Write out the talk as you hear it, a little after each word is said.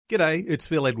G'day, it's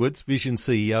Phil Edwards, Vision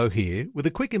CEO here, with a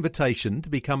quick invitation to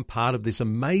become part of this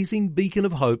amazing beacon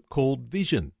of hope called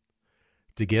Vision.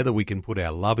 Together we can put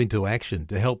our love into action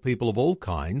to help people of all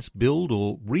kinds build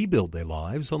or rebuild their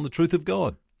lives on the truth of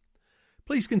God.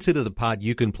 Please consider the part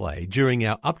you can play during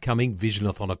our upcoming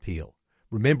Visionathon appeal,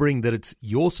 remembering that it's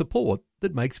your support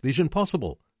that makes Vision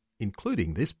possible,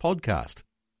 including this podcast.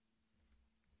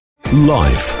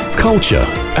 Life, culture,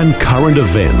 and current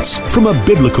events from a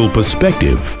biblical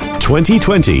perspective.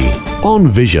 2020 on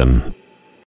Vision.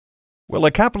 Well,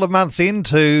 a couple of months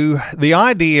into the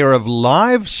idea of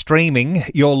live streaming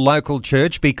your local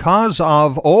church because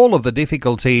of all of the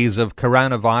difficulties of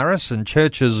coronavirus and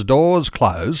churches' doors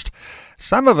closed,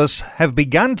 some of us have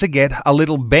begun to get a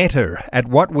little better at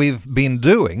what we've been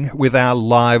doing with our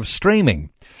live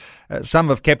streaming. Some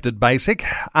have kept it basic,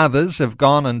 others have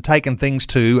gone and taken things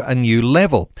to a new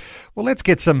level. Well, let's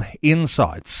get some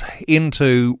insights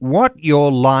into what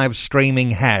your live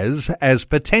streaming has as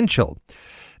potential.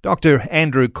 Dr.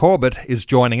 Andrew Corbett is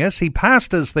joining us. He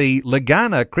pastors the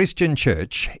Legana Christian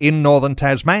Church in northern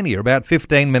Tasmania, about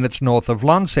 15 minutes north of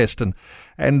Launceston.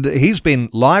 And he's been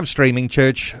live streaming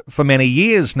church for many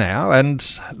years now, and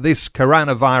this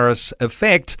coronavirus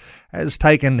effect has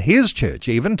taken his church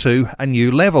even to a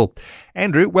new level.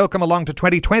 Andrew, welcome along to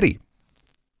 2020.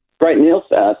 Great, Neil.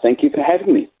 Thank you for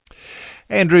having me.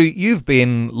 Andrew, you've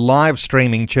been live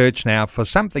streaming church now for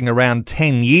something around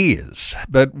 10 years,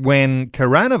 but when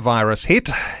coronavirus hit,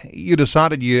 you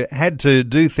decided you had to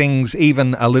do things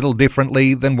even a little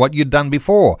differently than what you'd done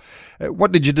before.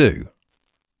 What did you do?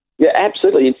 Yeah,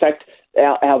 absolutely. In fact,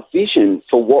 our vision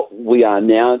for what we are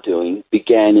now doing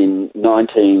began in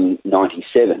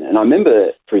 1997, and I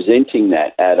remember presenting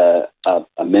that at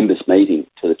a members' meeting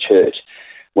to the church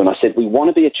when I said we want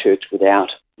to be a church without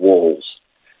walls.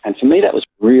 And for me, that was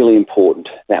really important,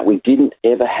 that we didn't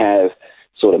ever have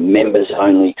sort of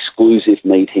members-only exclusive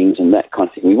meetings and that kind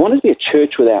of thing. We wanted to be a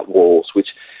church without walls, which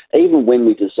even when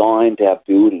we designed our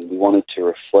building, we wanted to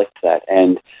reflect that.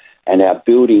 And our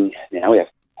building, now we have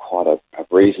quite a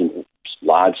reasonable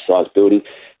large-sized building,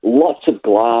 lots of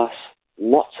glass,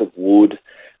 lots of wood,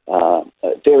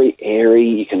 very airy.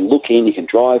 You can look in, you can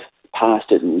drive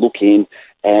past it and look in.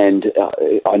 And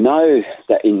I know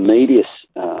that in media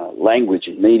language,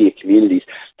 in media communities,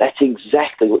 that's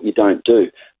exactly what you don't do.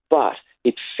 But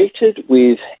it fitted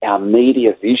with our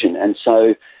media vision. And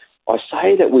so I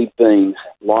say that we've been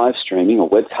live streaming or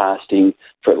webcasting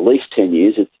for at least 10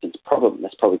 years. That's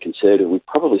probably conservative. We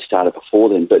probably started before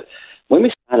then. But when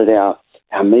we started our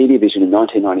media vision in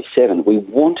 1997, we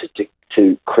wanted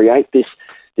to create this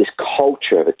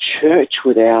culture of a church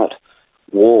without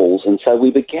walls. And so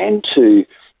we began to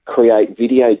create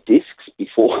video discs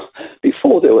before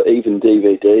there were even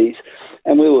DVDs,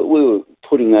 and we were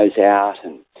putting those out.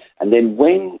 And then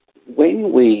when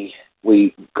we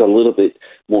got a little bit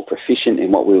more proficient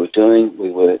in what we were doing,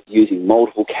 we were using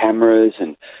multiple cameras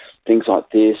and things like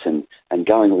this, and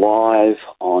going live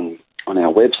on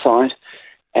our website.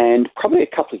 And probably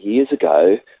a couple of years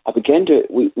ago,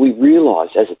 we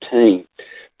realised as a team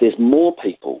there's more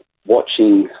people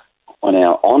watching on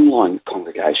our online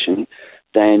congregation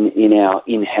than in our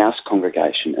in-house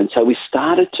congregation. And so we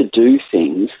started to do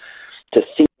things to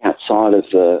think outside of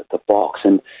the box.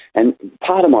 And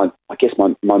part of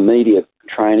my media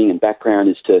training and background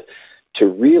is to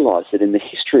realise that in the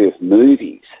history of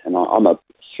movies, and I'm a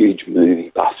huge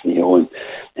movie buff, Neil,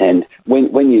 and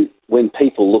when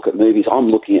people look at movies, I'm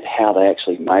looking at how they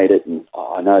actually made it. And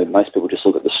I know most people just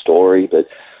look at the story, but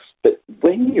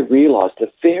when you realise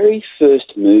the very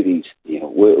first movies,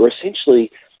 were essentially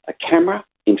a camera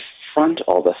in front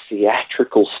of a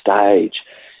theatrical stage.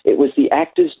 It was the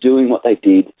actors doing what they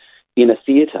did in a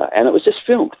theatre, and it was just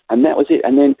filmed, and that was it.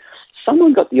 And then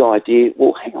someone got the idea,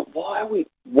 well, hang on, why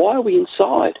are we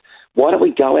inside? Why don't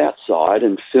we go outside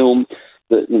and film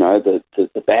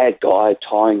the bad guy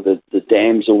tying the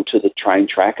damsel to the train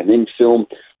track, and then film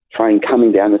train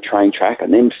coming down the train track,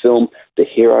 and then film the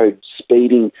hero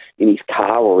speeding in his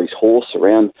car or his horse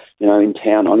around, in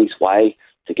town on his way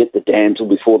to get the damsel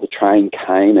before the train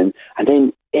came, and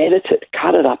then edit it,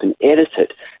 cut it up and edit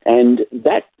it. And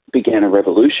that began a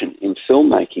revolution in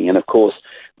filmmaking. And of course,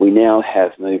 we now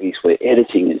have movies where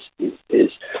editing is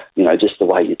just the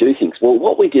way you do things. Well,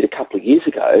 what we did a couple of years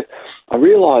ago, I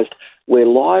realised we're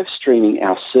live streaming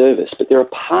our service, but there are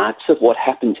parts of what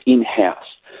happens in-house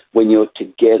when you're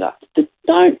together that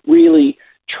don't really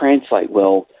translate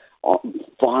well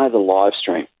via the live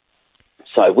stream.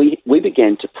 So we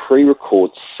began to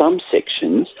pre-record some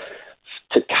sections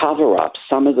to cover up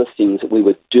some of the things that we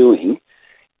were doing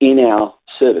in our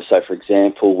service. So, for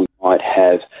example, we might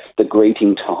have the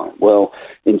greeting time. Well,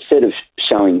 instead of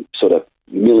showing sort of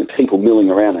people milling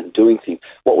around and doing things,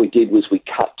 what we did was we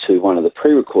cut to one of the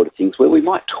pre-recorded things where we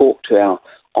might talk to our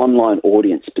online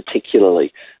audience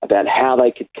particularly about how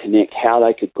they could connect, how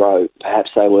they could grow.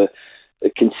 Perhaps they were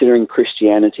considering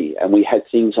Christianity, and we had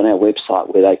things on our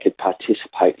website where they could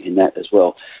participate in that as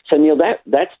well. So, Neil,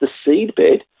 that's the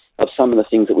seedbed of some of the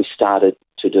things that we started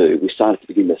to do. We started to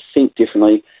begin to think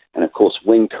differently, and of course,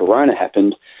 when Corona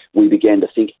happened, we began to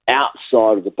think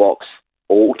outside of the box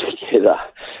altogether.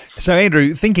 So,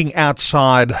 Andrew, thinking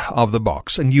outside of the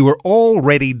box, and you were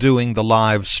already doing the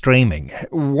live streaming,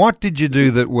 what did you do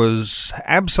that was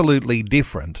absolutely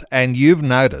different, and you've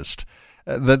noticed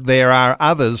that there are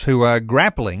others who are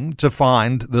grappling to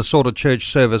find the sort of church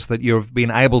service that you've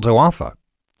been able to offer?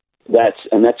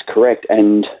 That's correct.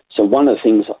 And so one of the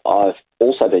things I've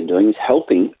also been doing is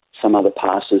helping some other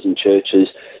pastors and churches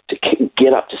to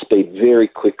get up to speed very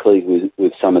quickly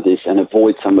with some of this and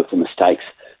avoid some of the mistakes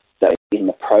that are in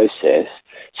the process.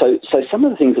 So some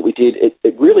of the things that we did,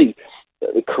 it really,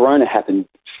 Corona happened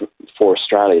for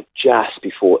Australia just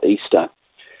before Easter.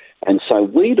 And so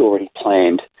we'd already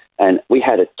planned, and we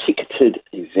had a ticketed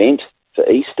event for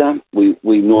Easter.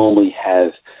 We normally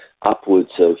have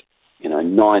upwards of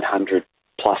 900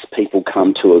 plus people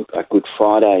come to a Good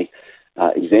Friday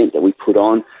event that we put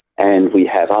on, and we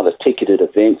have other ticketed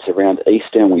events around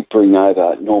Easter, and we bring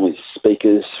over normally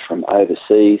speakers from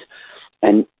overseas.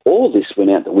 And all of this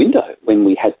went out the window when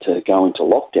we had to go into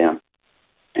lockdown.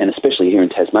 And especially here in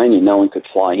Tasmania, no one could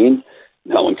fly in,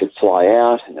 no one could fly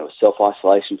out, and there was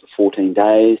self-isolation for 14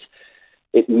 days.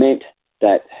 It meant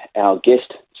that our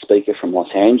guest speaker from Los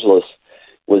Angeles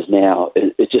was now,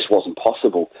 it just wasn't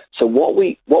possible. So what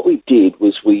we did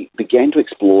was we began to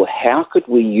explore how could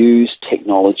we use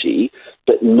technology,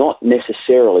 but not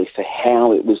necessarily for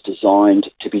how it was designed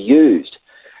to be used.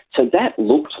 So that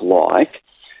looked like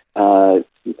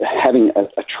having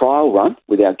a trial run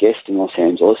with our guest in Los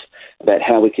Angeles about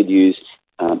how we could use,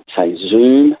 say,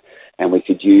 Zoom, and we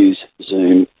could use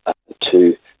Zoom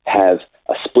to have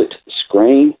a split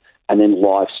screen and then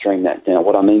live stream that. Now,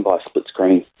 what I mean by split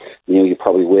screen, Neil, you're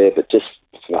probably aware, but just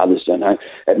for others who don't know,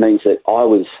 it means that I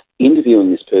was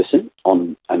interviewing this person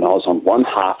and I was on one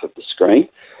half of the screen,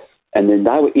 and then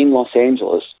they were in Los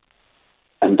Angeles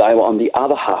and they were on the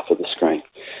other half of the screen.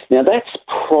 Now, that's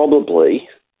probably,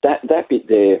 that bit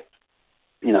there,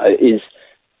 is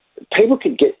people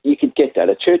you could get that.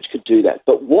 A church could do that.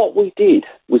 But what we did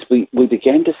was we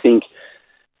began to think,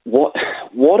 what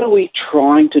are we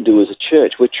trying to do as a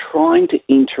church? We're trying to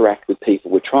interact with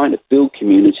people. We're trying to build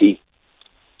community.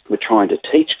 We're trying to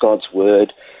teach God's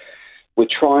word. We're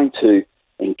trying to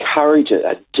encourage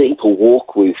a deeper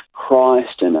walk with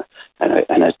Christ and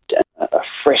a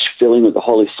fresh filling with the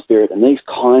Holy Spirit and these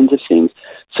kinds of things.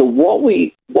 So what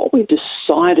we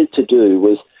decided to do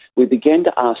was we began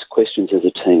to ask questions as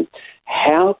a team.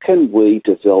 How can we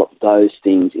develop those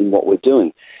things in what we're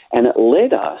doing? And it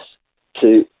led us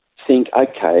to think,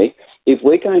 okay, if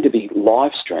we're going to be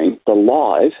live streamed, the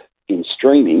live in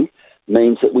streaming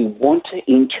means that we want to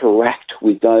interact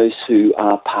with those who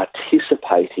are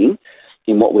participating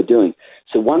in what we're doing.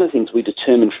 So one of the things we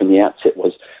determined from the outset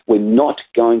was we're not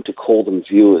going to call them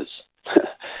viewers.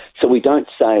 So we don't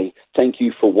say thank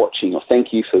you for watching or thank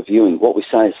you for viewing. What we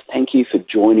say is thank you for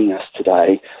joining us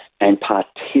today and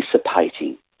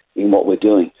participating in what we're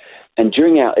doing. And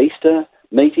during our Easter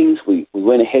meetings, we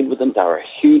went ahead with them. They were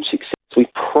a huge success. We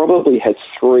probably had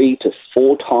 3 to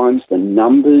 4 times the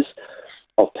numbers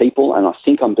of people, and I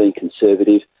think I'm being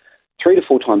conservative, 3 to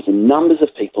 4 times the numbers of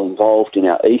people involved in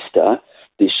our Easter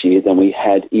this year than we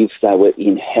had if they were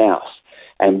in-house.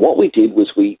 And what we did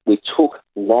was we took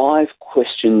live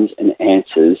questions and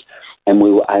answers, and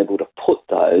we were able to put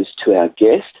those to our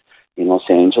guest in Los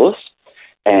Angeles,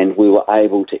 and we were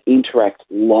able to interact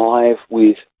live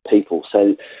with people.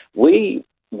 So we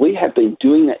have been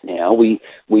doing that now. We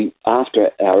after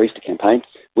our Easter campaign,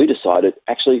 we decided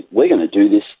actually we're going to do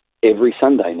this every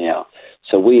Sunday now.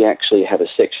 So we actually have a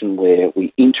section where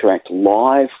we interact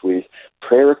live with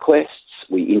prayer requests.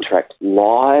 We interact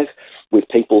live with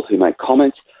people who make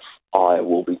comments. I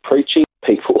will be preaching.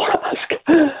 People ask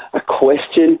a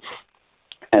question,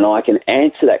 and I can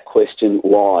answer that question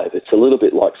live. It's a little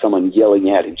bit like someone yelling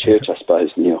out in church, I suppose,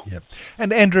 Neil. Yep.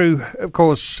 And Andrew, of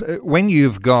course, when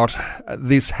you've got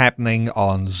this happening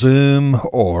on Zoom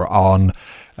or on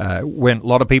when a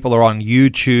lot of people are on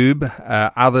YouTube,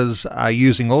 others are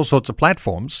using all sorts of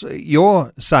platforms,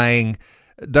 you're saying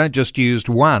don't just use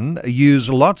one, use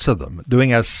lots of them,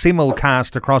 doing a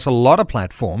simulcast across a lot of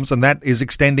platforms, and that is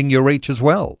extending your reach as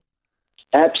well.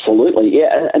 Absolutely,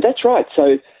 yeah, and that's right.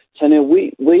 So So now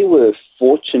we were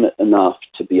fortunate enough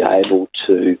to be able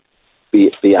to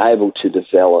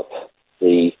develop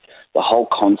the whole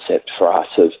concept for us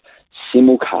of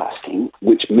simulcasting,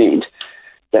 which meant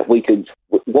that we put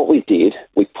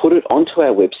it onto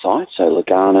our website, so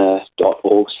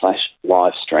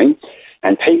legana.org/livestream,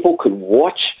 and people could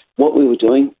watch what we were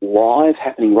doing live,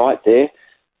 happening right there.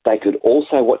 They could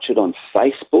also watch it on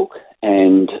Facebook,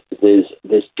 and there's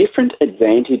different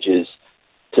advantages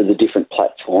to the different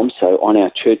platforms. So on our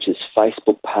church's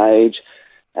Facebook page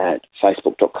at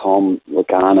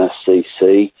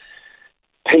facebook.com/LeganaCC,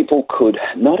 people could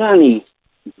not only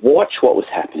watch what was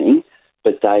happening,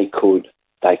 but they could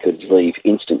leave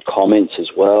instant comments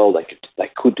as well. They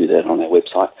could do that on our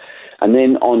website. And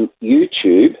then on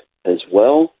YouTube as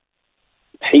well,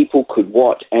 people could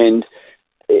watch, and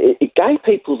it gave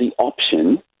people the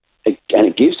option, and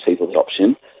it gives people the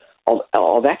option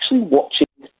of actually watching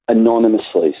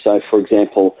anonymously. So, for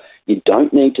example, you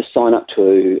don't need to sign up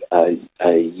to a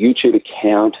YouTube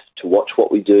account to watch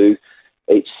what we do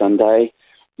each Sunday.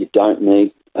 You don't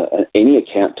need any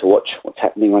account to watch what's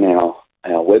happening on our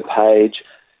webpage.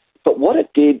 But what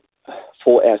it did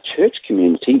for our church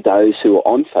community, those who are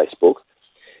on Facebook,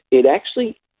 it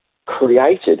actually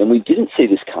created, and we didn't see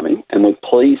this coming, and we're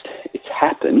pleased it's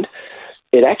happened,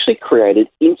 it actually created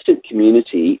instant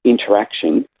community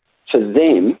interaction for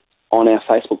them on our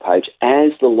Facebook page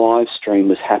as the live stream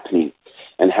was happening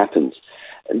and happens.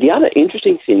 The other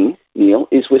interesting thing, Neil,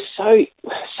 is we're so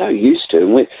used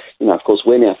to, and of course,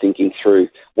 we're now thinking through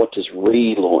what does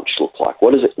relaunch look like?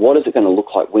 What is it going to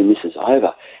look like when this is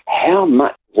over? How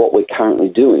much of what we're currently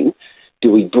doing do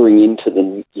we bring into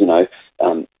the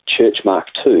Church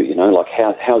Mark II? Like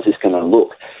how is this going to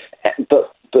look?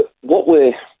 But what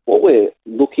we're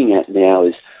looking at now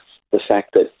is the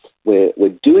fact that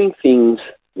we're doing things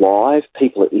live.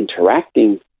 People are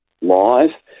interacting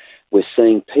live. We're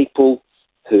seeing people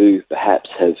who perhaps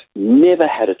have never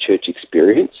had a church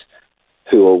experience,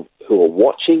 who are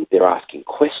watching, they're asking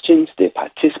questions, they're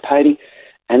participating,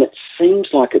 and it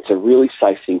seems like it's a really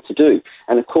safe thing to do.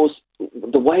 And of course,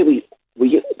 the way we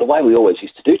always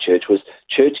used to do church was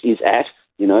church is at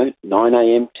 9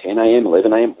 a.m., 10 a.m.,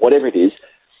 11 a.m., whatever it is,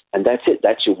 and that's it.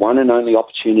 That's your one and only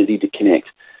opportunity to connect.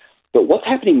 But what's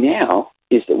happening now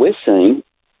is that we're seeing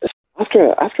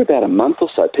after about a month or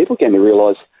so, people are going to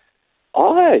realise,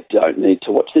 I don't need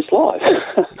to watch this live.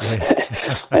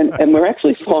 and we're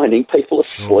actually finding people are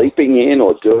sleeping in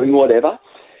or doing whatever,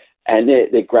 and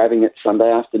they're grabbing it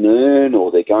Sunday afternoon, or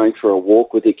they're going for a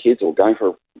walk with their kids, or going for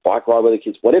a bike ride with their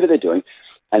kids, whatever they're doing.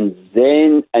 And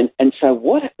then, and so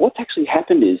what's actually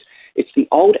happened is, it's the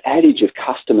old adage of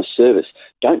customer service.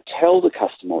 Don't tell the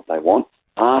customer what they want,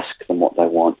 ask them what they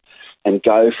want, and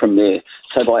go from there.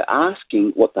 So by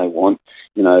asking what they want,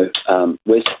 we're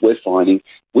finding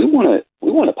we want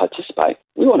to participate.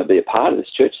 We want to be a part of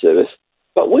this church service,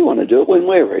 but we want to do it when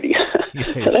we're ready.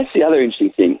 Yes. So that's the other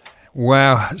interesting thing.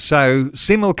 Wow. So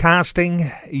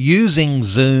simulcasting, using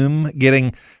Zoom,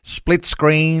 getting split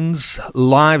screens,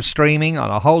 live streaming on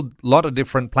a whole lot of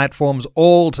different platforms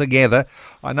all together.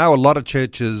 I know a lot of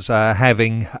churches are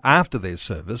having, after their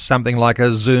service, something like a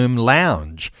Zoom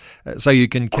lounge, so you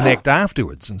can connect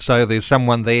afterwards. And so there's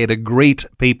someone there to greet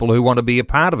people who want to be a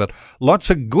part of it. Lots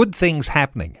of good things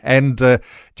happening, and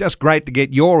just great to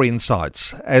get your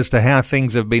insights as to how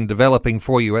things have been developing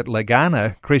for you at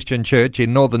Legana Christian Church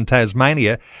in northern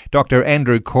Tasmania. Dr.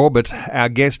 Andrew Corbett, our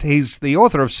guest, he's the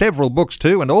author of several books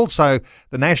too, and also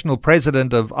the National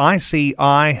President of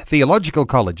ICI Theological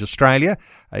College Australia,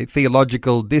 a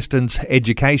theological distance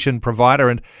education provider.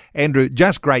 And Andrew,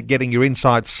 just great getting your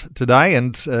insights today,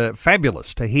 and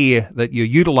fabulous to hear that you're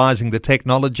utilising the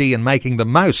technology and making the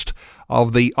most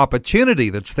of the opportunity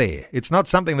that's there. It's not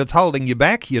something that's holding you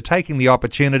back. You're taking the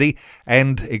opportunity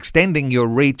and extending your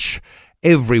reach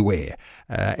everywhere.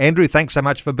 Andrew, thanks so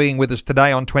much for being with us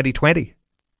today on 2020.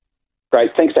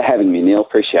 Great. Thanks for having me, Neil.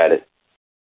 Appreciate it.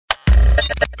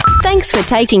 Thanks for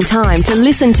taking time to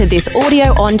listen to this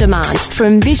audio on demand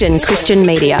from Vision Christian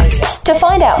Media. To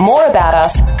find out more about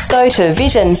us, go to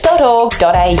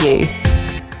vision.org.au.